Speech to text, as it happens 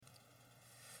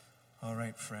All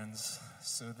right, friends.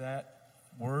 So that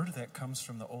word that comes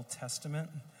from the Old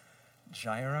Testament,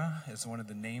 Jireh, is one of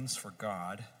the names for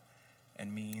God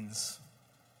and means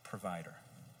provider.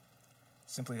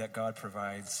 Simply that God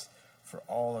provides for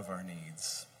all of our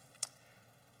needs.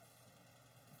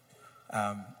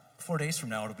 4 days from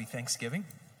now, it'll be Thanksgiving.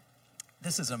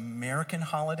 This is an American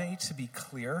holiday, to be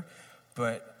clear,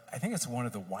 but I think it's one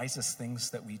of the wisest things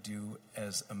that we do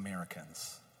as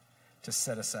Americans, to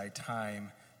set aside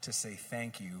time to say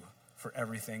thank you for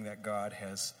everything that God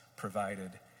has provided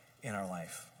in our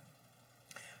life.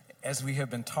 As we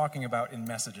have been talking about in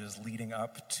messages leading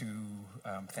up to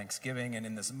Thanksgiving and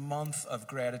in this month of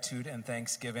gratitude and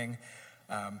thanksgiving,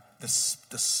 the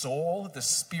soul, the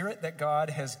spirit that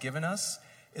God has given us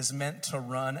is meant to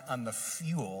run on the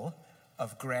fuel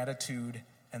of gratitude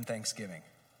and thanksgiving.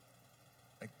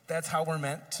 Like, that's how we're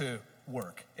meant to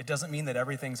work. It doesn't mean that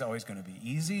everything's always going to be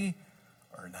easy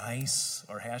or nice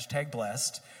or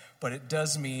 #blessed, but it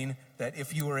does mean that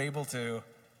if you were able to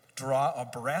draw a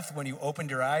breath when you opened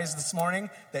your eyes this morning,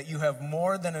 that you have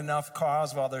more than enough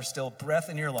cause while there's still breath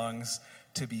in your lungs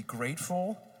to be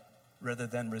grateful rather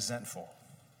than resentful.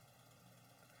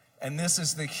 And this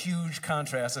is the huge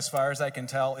contrast. As far as I can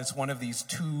tell, it's one of these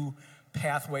two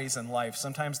pathways in life.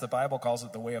 Sometimes the Bible calls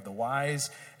it the way of the wise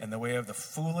and the way of the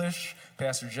foolish.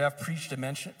 Pastor Jeff preached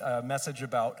a message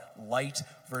about light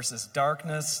versus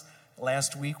darkness.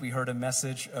 Last week we heard a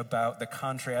message about the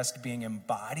contrast being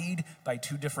embodied by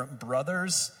two different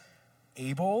brothers,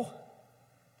 Abel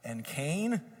and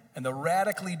Cain, and the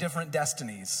radically different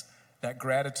destinies that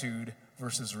gratitude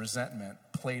versus resentment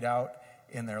played out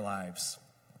in their lives.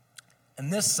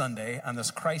 And this Sunday, on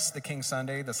this Christ the King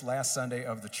Sunday, this last Sunday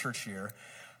of the church year,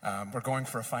 we're going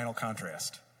for a final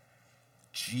contrast.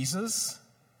 Jesus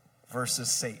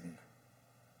versus Satan.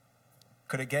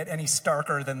 Could it get any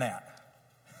starker than that?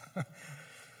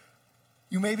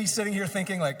 You may be sitting here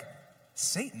thinking like,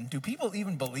 Satan? Do people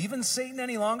even believe in Satan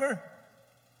any longer?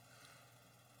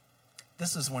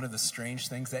 This is one of the strange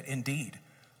things that indeed,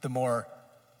 the more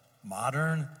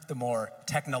modern, the more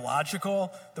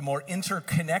technological, the more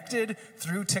interconnected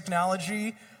through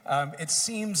technology, it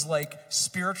seems like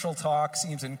spiritual talk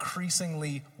seems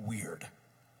increasingly weird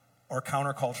or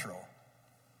countercultural.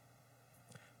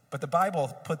 But the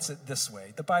Bible puts it this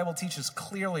way. The Bible teaches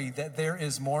clearly that there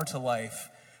is more to life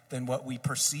than what we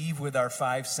perceive with our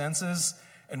five senses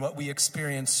and what we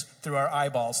experience through our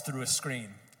eyeballs through a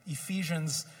screen.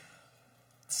 Ephesians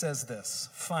says this,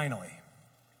 finally,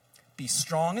 be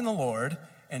strong in the Lord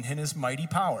and in his mighty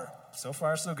power. So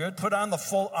far, so good. Put on the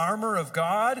full armor of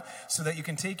God so that you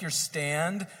can take your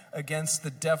stand against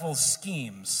the devil's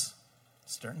schemes.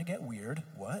 Starting to get weird.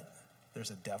 What?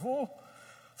 There's a devil?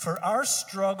 For our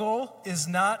struggle is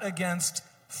not against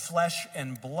flesh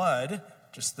and blood,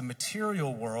 just the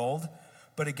material world,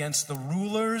 but against the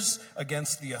rulers,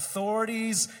 against the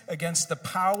authorities, against the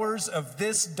powers of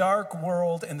this dark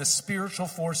world and the spiritual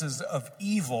forces of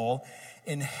evil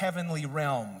in heavenly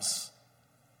realms.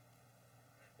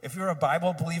 If you're a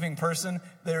Bible-believing person,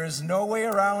 there is no way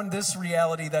around this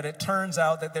reality that it turns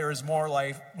out that there is more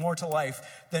to life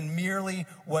than merely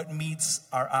what meets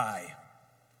our eye.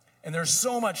 And there's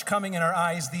so much coming in our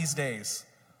eyes these days.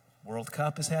 World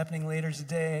Cup is happening later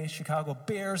today. Chicago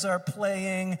Bears are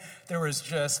playing. There was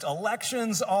just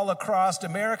elections all across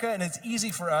America, and it's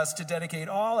easy for us to dedicate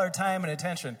all our time and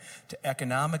attention to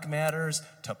economic matters,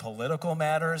 to political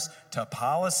matters, to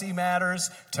policy matters,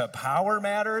 to power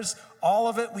matters. All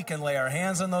of it, we can lay our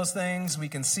hands on those things. We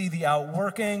can see the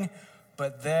outworking,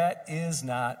 but that is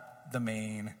not the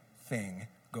main thing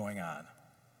going on.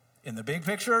 In the big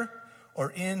picture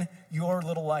or in your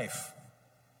little life.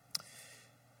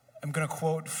 I'm going to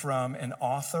quote from an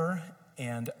author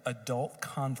and adult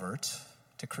convert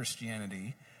to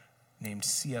Christianity named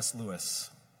C.S.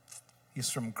 Lewis. He's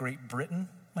from Great Britain,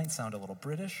 might sound a little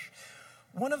British.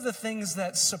 One of the things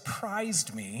that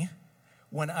surprised me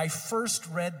when I first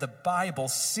read the Bible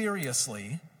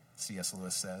seriously, C.S.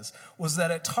 Lewis says, was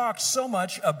that it talked so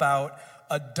much about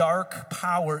a dark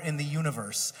power in the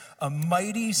universe, a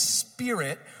mighty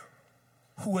spirit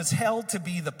who was held to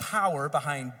be the power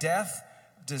behind death,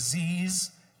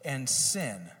 disease, and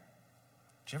sin.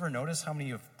 Did you ever notice how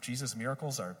many of Jesus'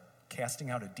 miracles are casting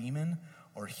out a demon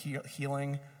or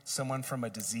healing someone from a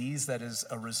disease that is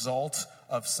a result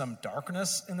of some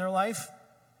darkness in their life?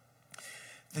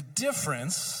 The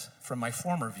difference from my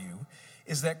former view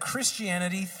is that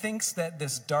Christianity thinks that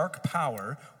this dark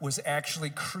power was actually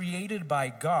created by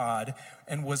God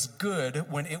and was good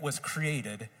when it was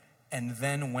created and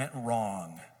then went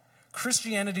wrong.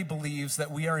 Christianity believes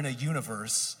that we are in a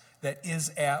universe that is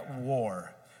at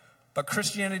war. But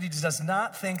Christianity does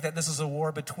not think that this is a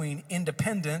war between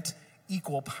independent,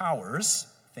 equal powers.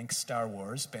 Think Star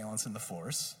Wars, balance in the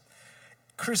Force.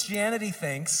 Christianity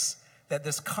thinks that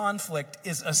this conflict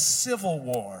is a civil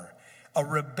war, a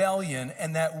rebellion,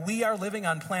 and that we are living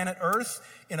on planet Earth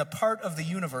in a part of the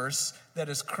universe that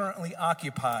is currently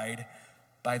occupied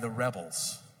by the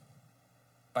rebels,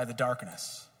 by the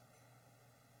darkness.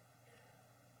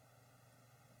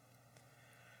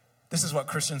 This is what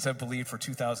Christians have believed for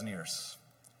 2,000 years.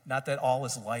 Not that all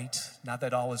is light, not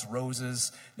that all is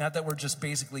roses, not that we're just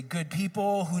basically good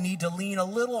people who need to lean a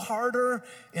little harder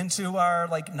into our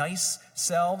nice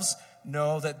selves.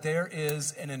 No, that there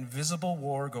is an invisible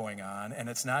war going on, and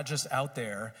it's not just out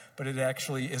there, but it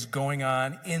actually is going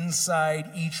on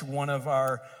inside each one of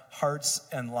our hearts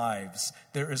and lives.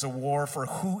 There is a war for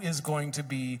who is going to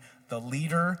be the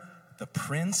leader, the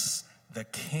prince, the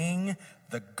king,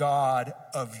 the God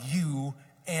of you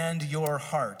and your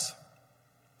heart.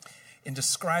 In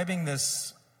describing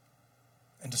this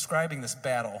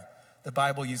battle, the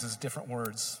Bible uses different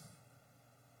words.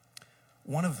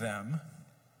 One of them,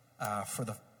 for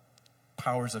the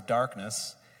powers of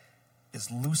darkness, is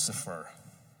Lucifer.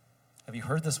 Have you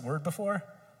heard this word before?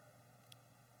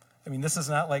 I mean, this is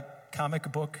not like comic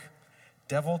book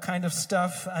devil kind of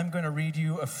stuff. I'm going to read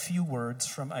you a few words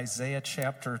from Isaiah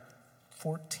chapter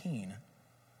 14.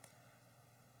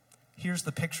 Here's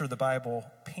the picture the Bible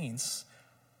paints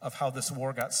of how this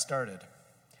war got started.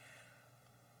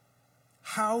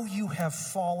 How you have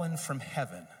fallen from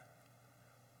heaven,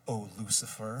 O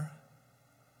Lucifer,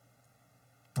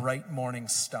 bright morning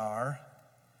star,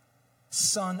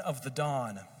 son of the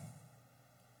dawn.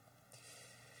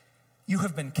 You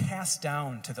have been cast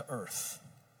down to the earth,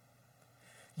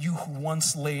 you who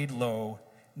once laid low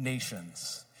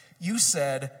nations. You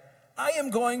said, I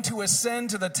am going to ascend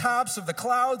to the tops of the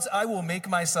clouds. I will make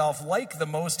myself like the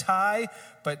Most High.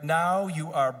 But now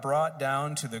you are brought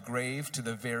down to the grave, to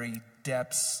the very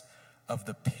depths of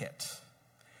the pit.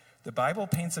 The Bible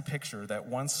paints a picture that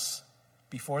once,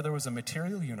 before there was a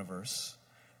material universe,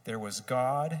 there was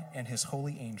God and his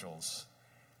holy angels.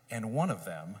 And one of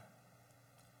them,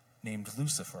 named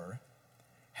Lucifer,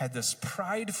 had this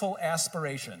prideful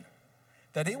aspiration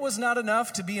that it was not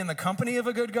enough to be in the company of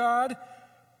a good God,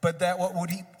 but that what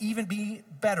would even be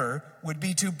better would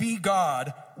be to be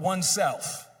God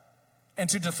oneself and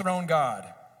to dethrone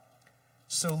God.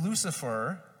 So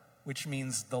Lucifer, which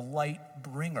means the light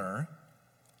bringer,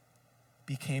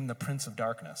 became the prince of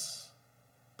darkness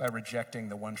by rejecting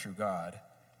the one true God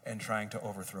and trying to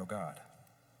overthrow God.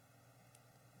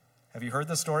 Have you heard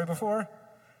this story before?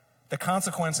 The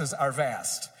consequences are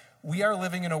vast. We are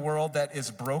living in a world that is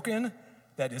broken,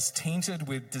 that is tainted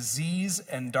with disease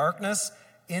and darkness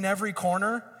in every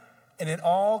corner, and it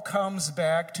all comes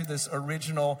back to this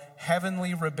original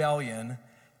heavenly rebellion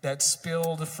that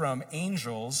spilled from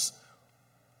angels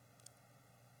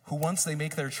who, once they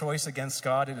make their choice against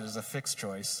God, it is a fixed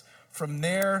choice, from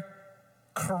their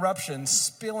corruption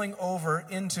spilling over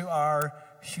into our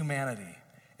humanity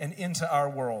and into our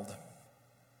world.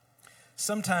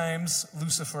 Sometimes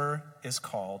Lucifer is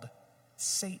called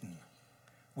Satan,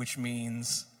 which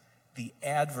means the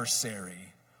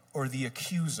adversary or the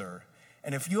accuser.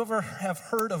 And if you ever have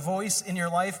heard a voice in your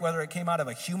life, whether it came out of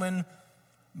a human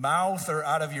mouth or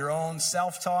out of your own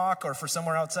self-talk or for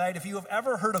somewhere outside, if you have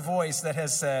ever heard a voice that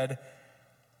has said,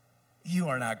 you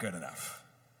are not good enough.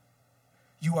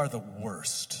 You are the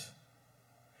worst.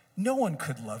 No one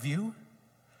could love you.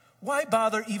 Why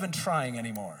bother even trying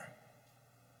anymore?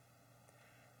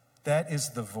 That is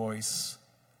the voice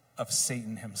of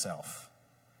Satan himself.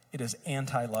 It is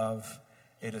anti-love.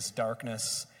 It is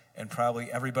darkness. And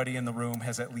probably everybody in the room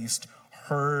has at least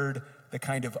heard the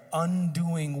kind of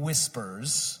undoing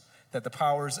whispers that the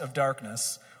powers of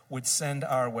darkness would send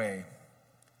our way.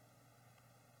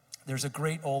 There's a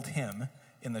great old hymn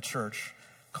in the church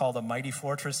called "A Mighty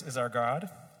Fortress is Our God."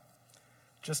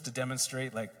 Just to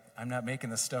demonstrate, I'm not making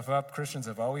this stuff up. Christians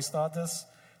have always thought this.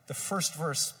 The first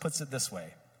verse puts it this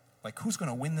way. Who's going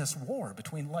to win this war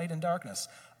between light and darkness?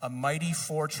 A mighty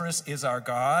fortress is our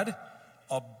God,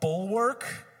 a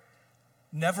bulwark,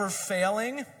 never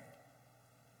failing.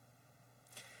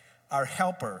 Our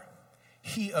helper,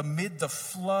 he amid the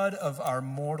flood of our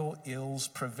mortal ills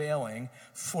prevailing,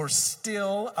 for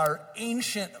still our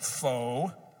ancient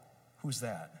foe, who's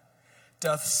that?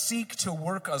 Doth seek to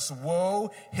work us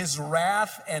woe. His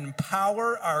wrath and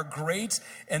power are great,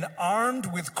 and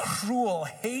armed with cruel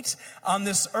hate on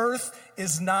this earth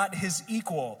is not his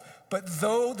equal. But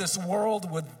though this world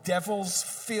with devils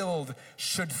filled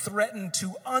should threaten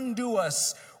to undo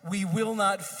us, we will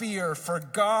not fear, for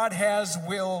God has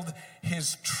willed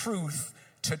his truth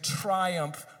to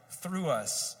triumph through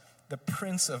us. The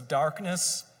prince of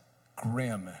darkness,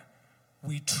 grim.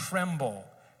 We tremble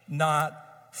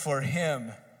not for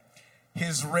him.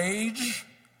 His rage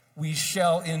we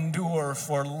shall endure,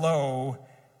 for lo,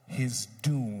 his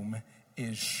doom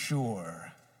is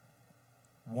sure.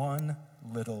 One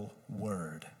little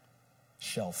word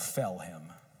shall fell him.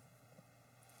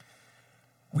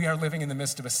 We are living in the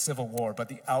midst of a civil war, but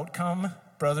the outcome,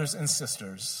 brothers and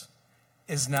sisters,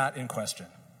 is not in question.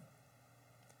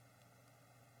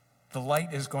 The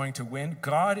light is going to win.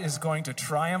 God is going to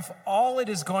triumph. All it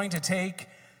is going to take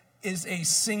is a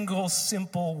single,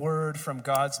 simple word from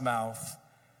God's mouth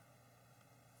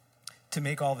to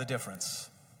make all the difference.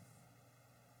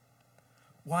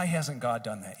 Why hasn't God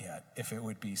done that yet, if it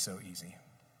would be so easy?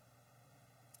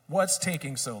 What's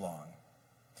taking so long?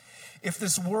 If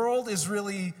this world is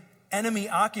really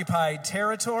enemy-occupied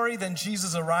territory, then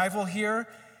Jesus' arrival here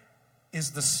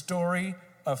is the story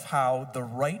of how the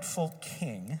rightful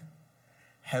king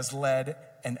has led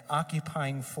an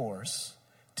occupying force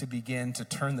to begin to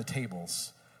turn the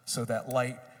tables so that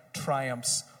light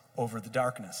triumphs over the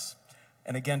darkness.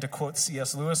 And again, to quote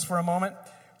C.S. Lewis for a moment,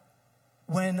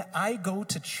 when I go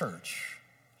to church,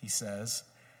 he says,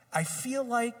 I feel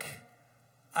like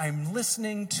I'm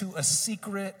listening to a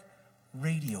secret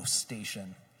radio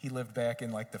station. He lived back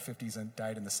in like the 50s and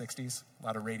died in the 60s. A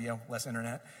lot of radio, less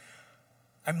internet.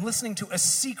 I'm listening to a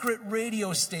secret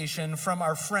radio station from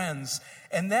our friends,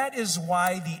 and that is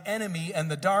why the enemy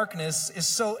and the darkness is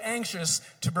so anxious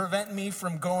to prevent me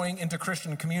from going into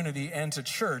Christian community and to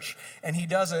church. And he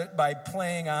does it by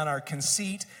playing on our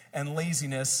conceit and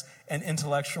laziness and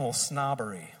intellectual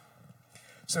snobbery.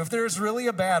 So if there's really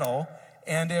a battle,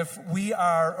 and if we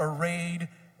are arrayed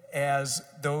as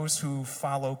those who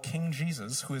follow King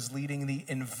Jesus, who is leading the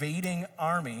invading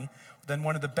army, then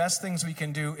one of the best things we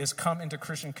can do is come into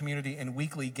Christian community and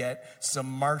weekly get some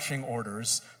marching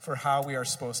orders for how we are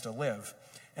supposed to live.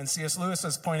 And C.S. Lewis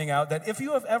is pointing out that if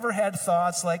you have ever had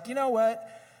thoughts like, you know what,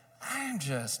 I'm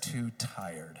just too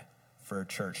tired for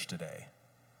church today.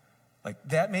 Like,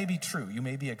 that may be true. You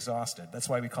may be exhausted. That's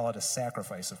why we call it a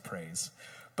sacrifice of praise.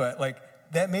 But, like,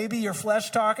 that may be your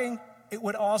flesh talking. It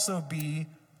would also be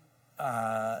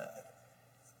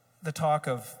the talk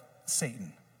of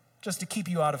Satan, just to keep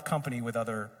you out of company with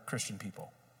other Christian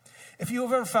people. If you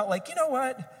have ever felt like, you know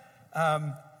what,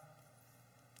 I've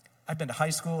been to high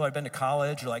school, I've been to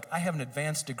college, or like I have an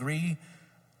advanced degree,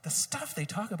 the stuff they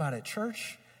talk about at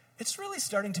church, it's really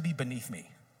starting to be beneath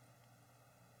me.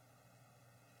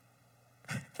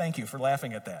 Thank you for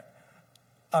laughing at that.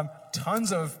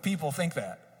 Tons of people think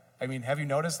that. I mean, have you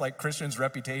noticed like Christians'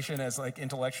 reputation as like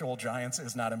intellectual giants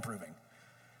is not improving?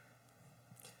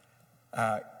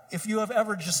 If you have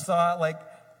ever just thought like,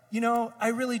 you know, I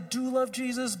really do love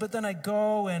Jesus, but then I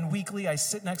go and weekly I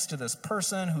sit next to this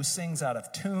person who sings out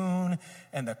of tune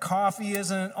and the coffee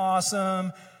isn't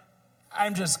awesome,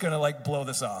 I'm just going to like blow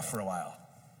this off for a while.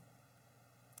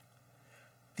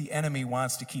 The enemy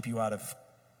wants to keep you out of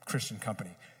Christian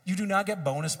company. You do not get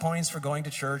bonus points for going to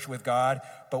church with God,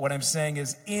 but what I'm saying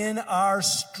is in our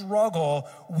struggle,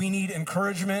 we need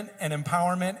encouragement and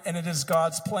empowerment, and it is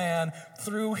God's plan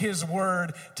through his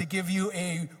word to give you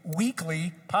a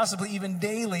weekly, possibly even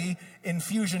daily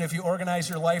infusion if you organize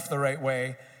your life the right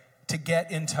way, to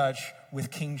get in touch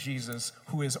with King Jesus,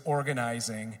 who is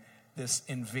organizing this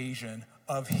invasion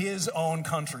of his own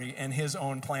country and his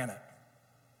own planet.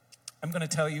 I'm going to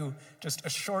tell you just a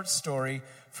short story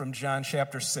from John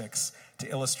chapter 6 to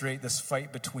illustrate this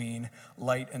fight between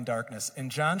light and darkness. In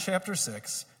John chapter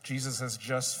 6, Jesus has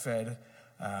just fed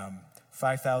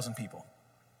 5,000 people.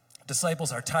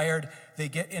 Disciples are tired. They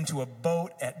get into a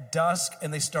boat at dusk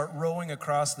and they start rowing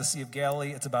across the Sea of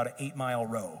Galilee. It's about an 8-mile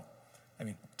row. I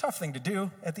mean, tough thing to do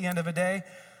at the end of a day.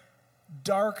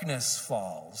 Darkness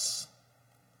falls,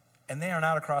 and they are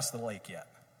not across the lake yet.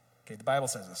 Okay, the Bible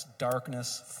says this,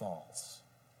 darkness falls.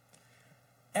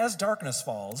 As darkness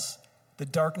falls, the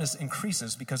darkness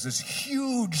increases because this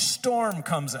huge storm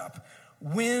comes up.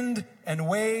 Wind and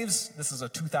waves, this is a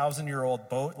 2,000-year-old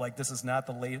boat, like this is not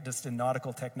the latest in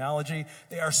nautical technology.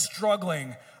 They are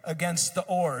struggling against the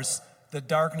oars, the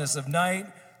darkness of night,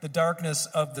 the darkness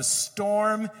of the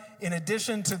storm. In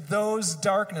addition to those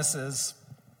darknesses,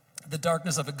 the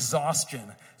darkness of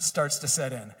exhaustion starts to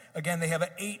set in. Again, they have an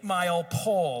 8-mile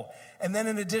pole. And then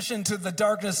in addition to the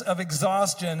darkness of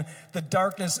exhaustion, the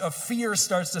darkness of fear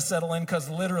starts to settle in because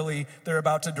literally they're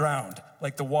about to drown.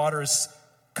 Like the water's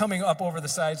coming up over the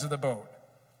sides of the boat.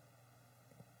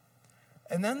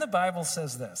 And then the Bible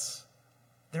says this.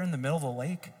 They're in the middle of the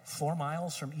lake, 4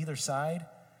 miles from either side.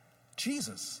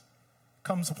 Jesus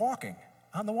comes walking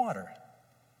on the water.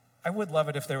 I would love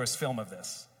it if there was film of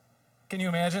this. Can you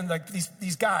imagine? Like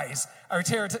these guys are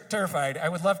terrified. I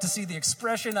would love to see the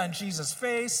expression on Jesus'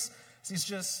 face. He's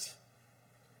just...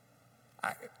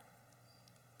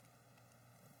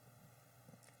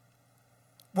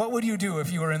 What would you do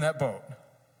if you were in that boat?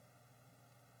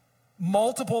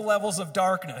 Multiple levels of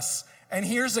darkness. And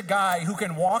here's a guy who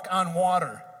can walk on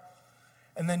water.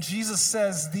 And then Jesus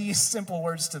says these simple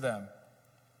words to them.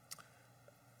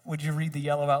 Would you read the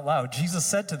yellow out loud? Jesus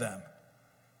said to them,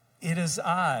 "It is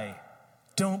I.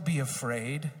 Don't be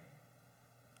afraid."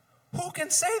 Who can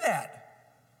say that?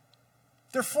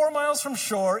 They're 4 miles from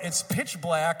shore. It's pitch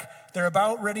black. They're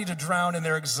about ready to drown and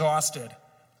they're exhausted.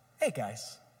 Hey,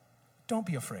 guys, don't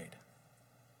be afraid.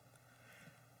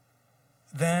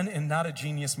 Then, in not a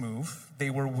genius move, they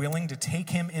were willing to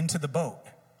take him into the boat.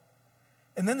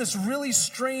 And then this really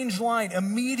strange line,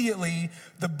 immediately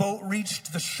the boat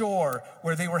reached the shore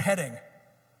where they were heading.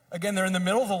 Again, they're in the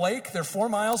middle of the lake. They're 4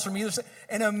 miles from either side.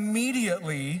 And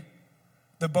immediately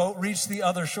the boat reached the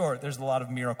other shore. There's a lot of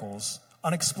miracles,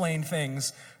 unexplained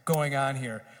things going on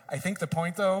here. I think the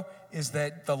point, though, is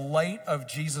that the light of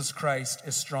Jesus Christ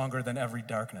is stronger than every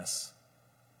darkness.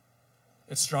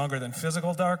 It's stronger than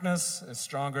physical darkness. It's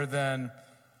stronger than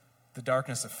the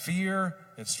darkness of fear.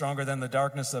 It's stronger than the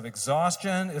darkness of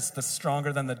exhaustion. It's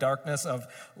stronger than the darkness of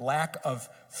lack of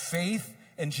faith.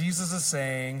 And Jesus is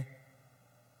saying,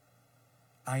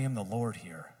 I am the Lord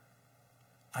here.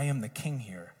 I am the King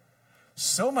here.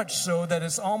 So much so that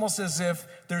it's almost as if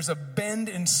there's a bend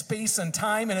in space and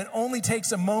time, and it only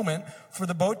takes a moment for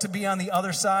the boat to be on the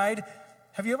other side.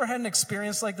 Have you ever had an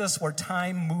experience like this where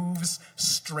time moves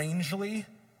strangely?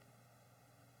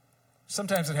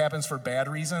 Sometimes it happens for bad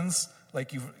reasons,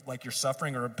 like you're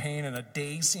suffering or in pain, and a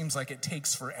day seems like it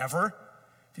takes forever.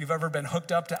 If you've ever been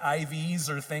hooked up to IVs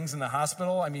or things in the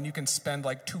hospital, I mean, you can spend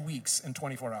like 2 weeks in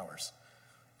 24 hours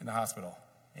in the hospital.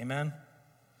 Amen?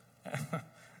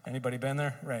 Anybody been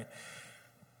there? Right.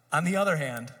 On the other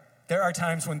hand, there are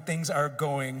times when things are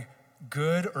going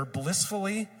good or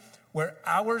blissfully, where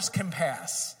hours can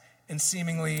pass in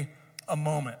seemingly a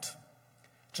moment.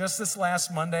 Just this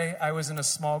last Monday, I was in a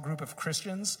small group of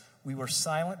Christians. We were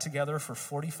silent together for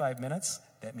 45 minutes.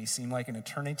 That may seem like an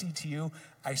eternity to you.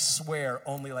 I swear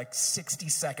only like 60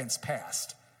 seconds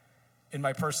passed in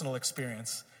my personal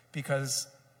experience, because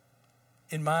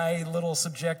in my little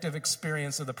subjective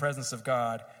experience of the presence of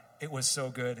God, it was so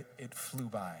good, it flew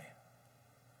by.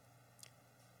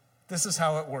 This is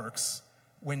how it works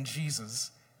when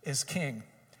Jesus is king.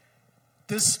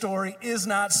 This story is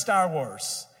not Star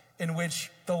Wars, in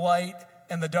which the light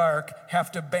and the dark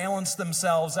have to balance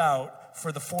themselves out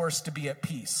for the Force to be at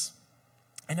peace.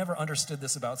 I never understood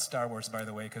this about Star Wars, by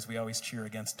the way, because we always cheer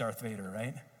against Darth Vader,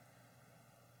 right?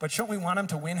 But shouldn't we want him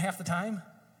to win half the time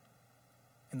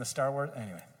in the Star Wars?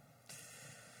 Anyway.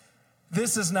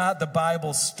 This is not the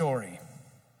Bible story.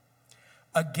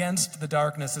 Against the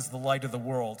darkness is the light of the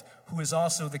world, who is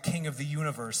also the King of the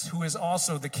universe, who is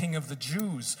also the King of the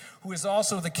Jews, who is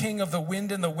also the King of the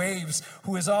wind and the waves,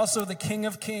 who is also the King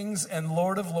of kings and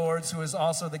Lord of lords, who is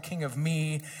also the King of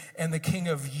me and the King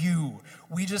of you.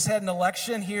 We just had an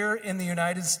election here in the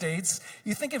United States.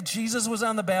 You think if Jesus was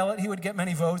on the ballot, he would get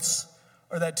many votes?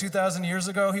 Or that 2,000 years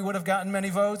ago, he would have gotten many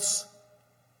votes?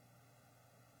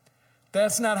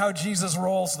 That's not how Jesus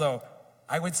rolls, though.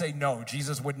 I would say no,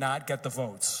 Jesus would not get the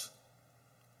votes.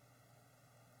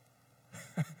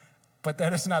 But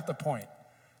that is not the point.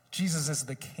 Jesus is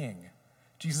the king.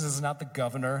 Jesus is not the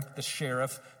governor, the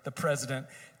sheriff, the president.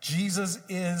 Jesus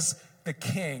is the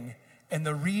king. And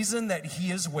the reason that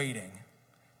he is waiting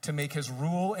to make his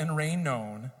rule and reign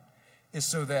known is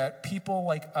so that people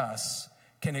like us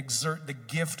can exert the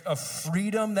gift of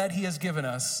freedom that he has given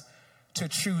us to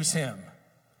choose him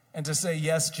and to say,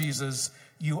 yes, Jesus,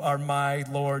 you are my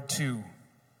Lord too.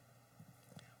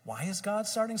 Why is God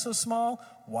starting so small?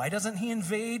 Why doesn't he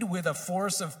invade with a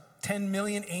force of 10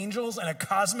 million angels and a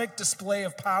cosmic display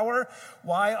of power?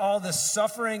 Why all this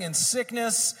suffering and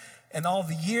sickness and all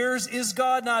the years? Is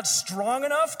God not strong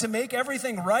enough to make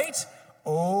everything right?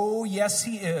 Oh, yes,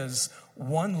 he is.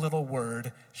 One little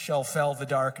word shall fell the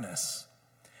darkness.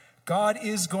 God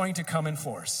is going to come in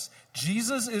force.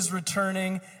 Jesus is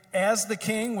returning as the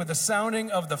king with the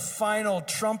sounding of the final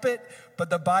trumpet, but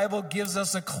the Bible gives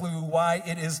us a clue why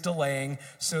it is delaying,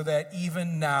 so that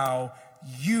even now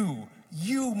you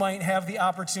might have the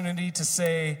opportunity to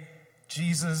say,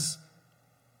 Jesus,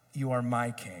 you are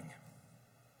my king.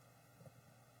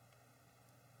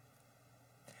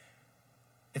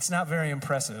 It's not very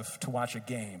impressive to watch a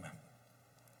game.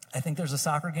 I think there's a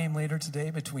soccer game later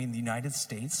today between the United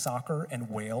States soccer and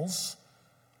Wales.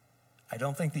 I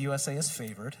don't think the USA is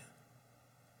favored.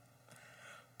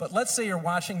 But let's say you're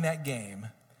watching that game,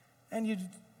 and you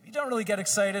don't really get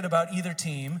excited about either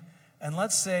team, and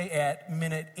let's say at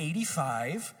minute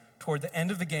 85, toward the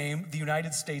end of the game, the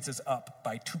United States is up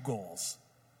by 2 goals.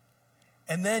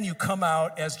 And then you come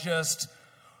out as just,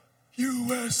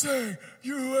 USA,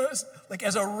 US, like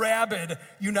as a rabid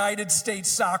United States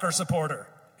soccer supporter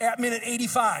at minute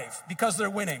 85 because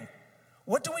they're winning.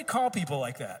 What do we call people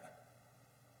like that?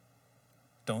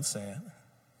 Don't say it.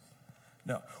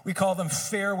 No, we call them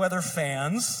fair weather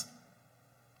fans,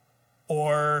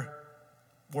 or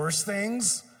worse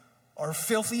things, or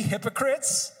filthy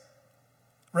hypocrites,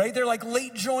 right? They're like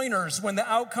late joiners when the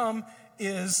outcome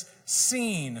is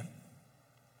seen.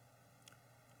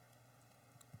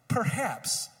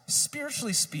 Perhaps,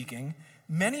 spiritually speaking,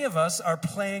 many of us are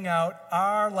playing out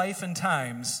our life and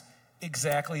times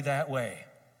exactly that way.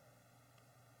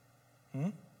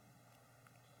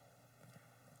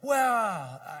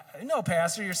 Well, no,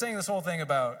 Pastor, you're saying this whole thing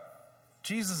about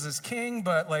Jesus is king,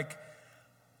 but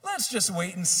let's just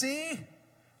wait and see.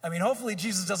 I mean, hopefully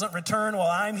Jesus doesn't return while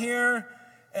I'm here,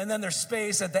 and then there's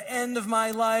space at the end of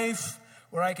my life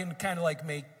where I can kind of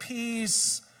make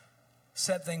peace,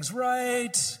 set things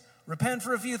right, repent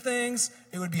for a few things.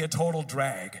 It would be a total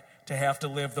drag to have to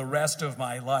live the rest of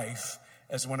my life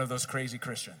as one of those crazy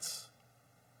Christians.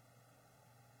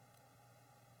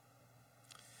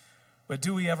 But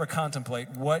do we ever contemplate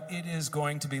what it is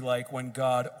going to be like when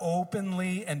God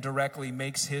openly and directly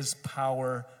makes his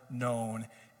power known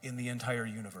in the entire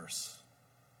universe?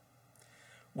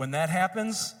 When that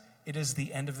happens, it is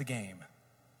the end of the game.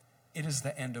 It is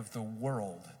the end of the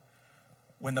world.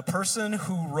 When the person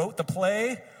who wrote the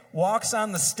play walks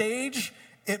on the stage,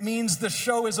 it means the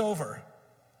show is over.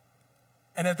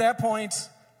 And at that point,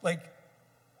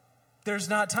 there's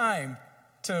not time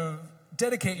to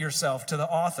dedicate yourself to the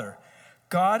author.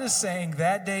 God is saying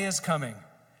that day is coming,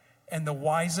 and the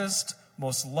wisest,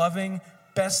 most loving,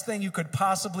 best thing you could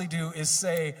possibly do is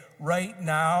say, right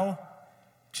now,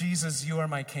 Jesus, you are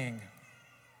my king.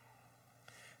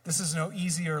 This is no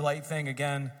easy or light thing.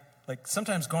 Again,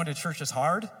 sometimes going to church is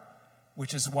hard,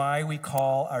 which is why we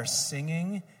call our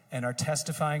singing and our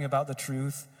testifying about the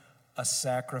truth a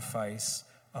sacrifice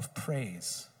of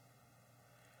praise.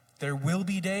 There will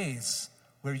be days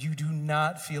where you do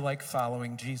not feel like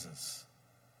following Jesus.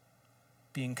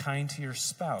 Being kind to your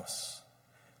spouse,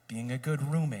 being a good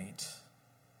roommate,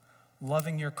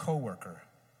 loving your coworker.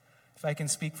 If I can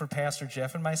speak for Pastor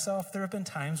Jeff and myself, there have been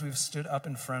times we've stood up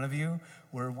in front of you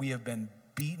where we have been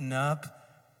beaten up,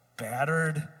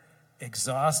 battered,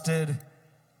 exhausted,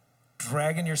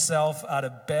 dragging yourself out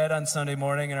of bed on Sunday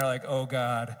morning and are like, oh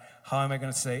God, how am I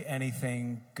going to say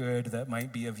anything good that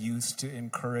might be of use to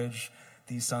encourage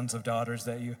these sons of daughters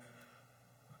that you...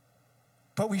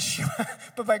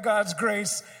 But by God's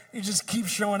grace, you just keep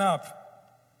showing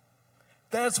up.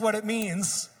 That's what it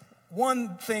means.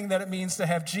 One thing that it means to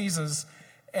have Jesus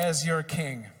as your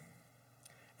king.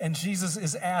 And Jesus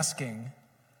is asking,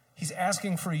 he's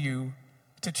asking for you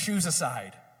to choose a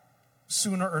side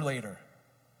sooner or later.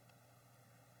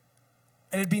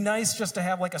 And it'd be nice just to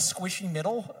have a squishy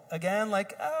middle again,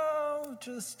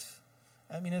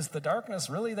 is the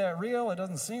darkness really that real? It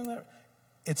doesn't seem that.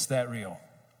 It's that real.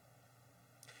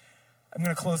 I'm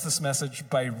going to close this message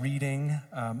by reading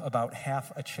about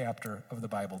half a chapter of the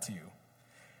Bible to you.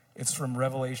 It's from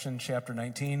Revelation chapter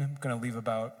 19. I'm going to leave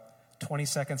about 20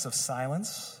 seconds of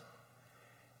silence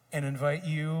and invite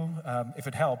you, if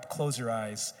it helps, close your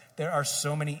eyes. There are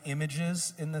so many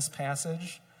images in this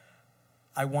passage.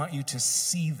 I want you to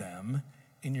see them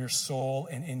in your soul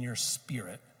and in your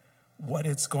spirit, what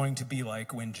it's going to be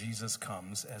like when Jesus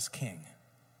comes as king.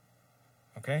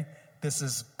 Okay? This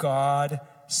is God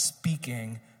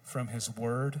speaking from his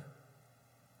word.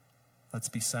 Let's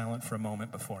be silent for a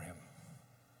moment before him.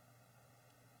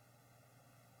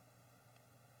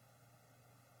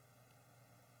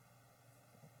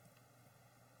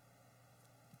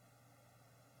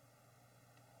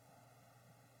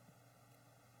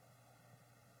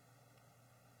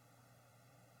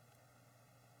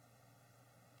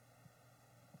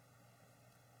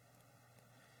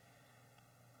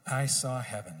 I saw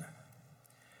heaven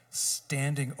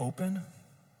standing open,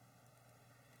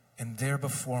 and there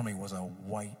before me was a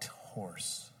white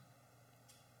horse,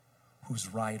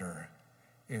 whose rider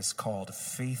is called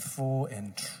Faithful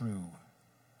and True.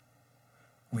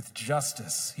 With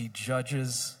justice he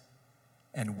judges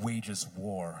and wages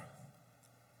war.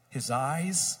 His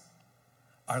eyes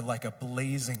are like a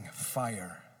blazing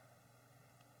fire,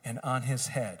 and on his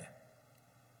head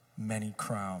many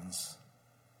crowns.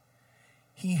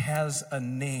 He has a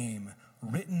name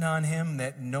written on him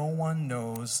that no one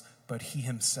knows but he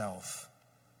himself.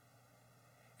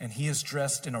 and he is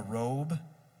dressed in a robe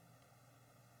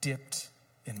dipped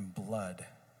in blood.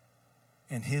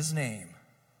 And his name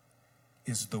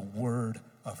is the Word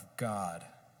of God.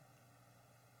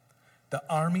 The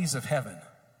armies of heaven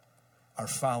are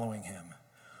following him,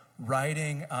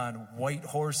 riding on white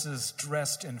horses,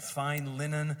 dressed in fine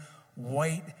linen,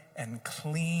 white and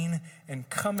clean, and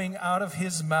coming out of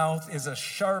his mouth is a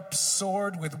sharp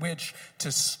sword with which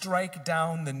to strike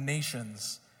down the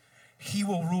nations. He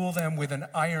will rule them with an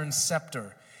iron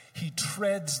scepter. He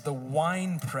treads the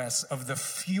winepress of the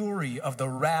fury of the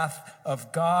wrath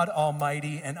of God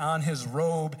Almighty, and on his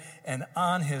robe and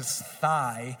on his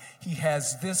thigh he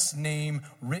has this name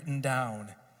written down: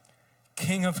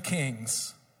 King of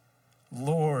Kings,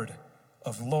 Lord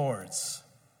of Lords.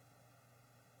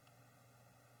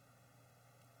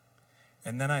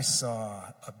 And then I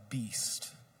saw a beast,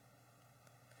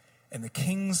 and the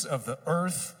kings of the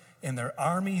earth and their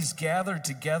armies gathered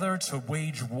together to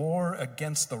wage war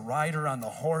against the rider on the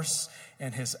horse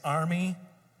and his army.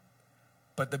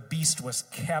 But the beast was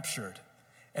captured,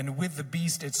 and with the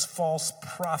beast its false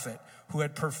prophet, who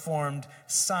had performed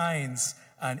signs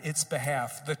on its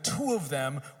behalf. The two of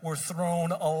them were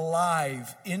thrown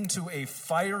alive into a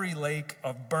fiery lake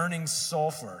of burning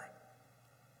sulfur.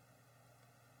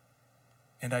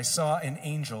 And I saw an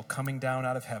angel coming down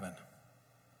out of heaven,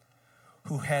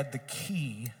 who had the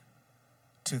key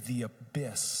to the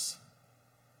abyss,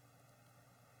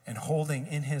 and holding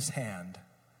in his hand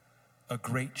a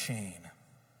great chain.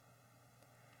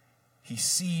 He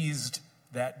seized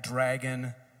that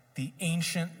dragon, the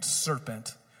ancient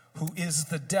serpent, who is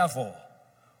the devil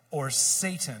or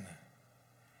Satan,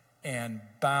 and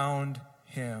bound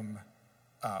him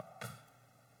up.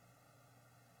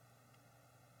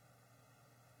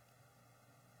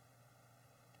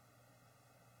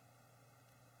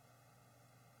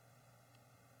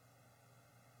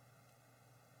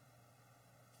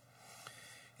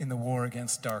 In the war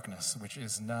against darkness, which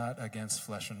is not against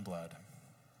flesh and blood,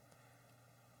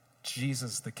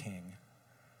 Jesus the King,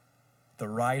 the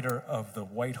rider of the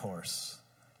white horse,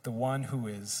 the one who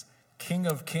is King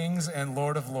of Kings and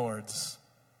Lord of Lords,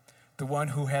 the one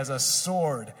who has a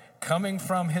sword coming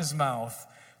from his mouth,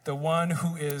 the one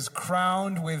who is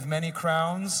crowned with many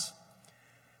crowns,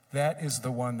 that is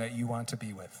the one that you want to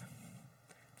be with.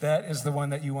 That is the one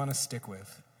that you want to stick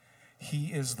with. He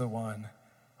is the one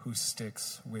who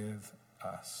sticks with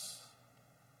us.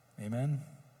 Amen?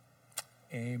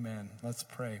 Amen. Let's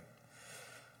pray.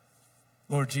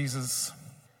 Lord Jesus,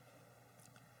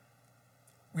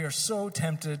 we are so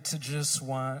tempted to just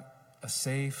want a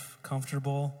safe,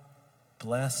 comfortable,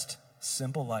 blessed,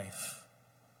 simple life.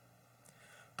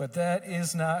 But that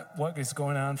is not what is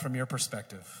going on from your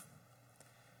perspective.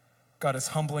 God, it's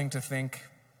humbling to think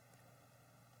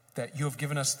that you have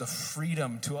given us the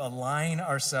freedom to align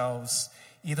ourselves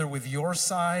either with your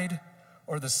side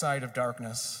or the side of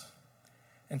darkness.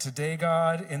 And today,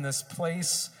 God, in this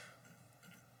place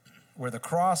where the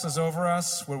cross is over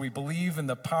us, where we believe in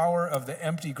the power of the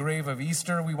empty grave of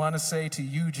Easter, we want to say to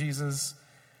you, Jesus,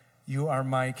 you are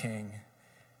my King.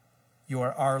 You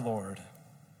are our Lord.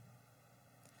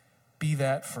 Be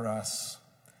that for us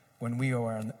when we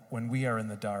are in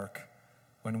the dark,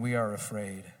 when we are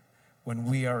afraid, when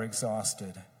we are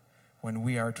exhausted, when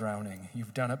we are drowning.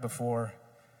 You've done it before.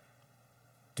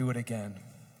 Do it again.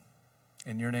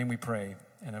 In your name we pray.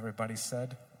 And everybody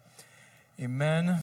said, amen.